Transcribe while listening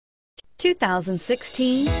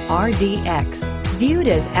2016 RDX. Viewed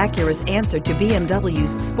as Acura's answer to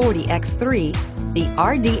BMW's sporty X3, the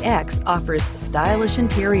RDX offers stylish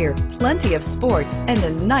interior, plenty of sport, and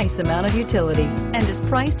a nice amount of utility, and is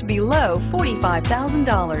priced below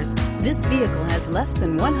 $45,000. This vehicle has less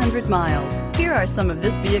than 100 miles. Here are some of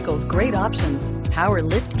this vehicle's great options: power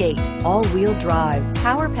lift gate, all-wheel drive,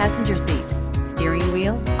 power passenger seat, steering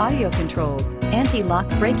wheel audio controls, anti-lock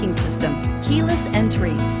braking system, keyless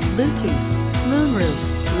entry, Bluetooth,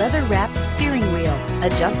 moonroof, leather-wrapped steering wheel,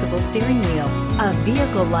 adjustable steering wheel. A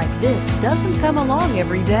vehicle like this doesn't come along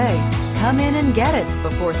every day. Come in and get it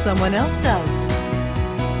before someone else does.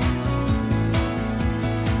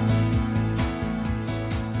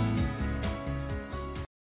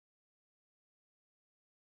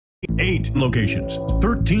 8 locations,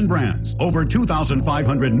 13 brands, over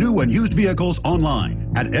 2,500 new and used vehicles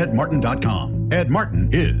online at edmartin.com. Ed Martin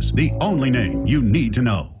is the only name you need to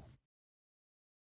know.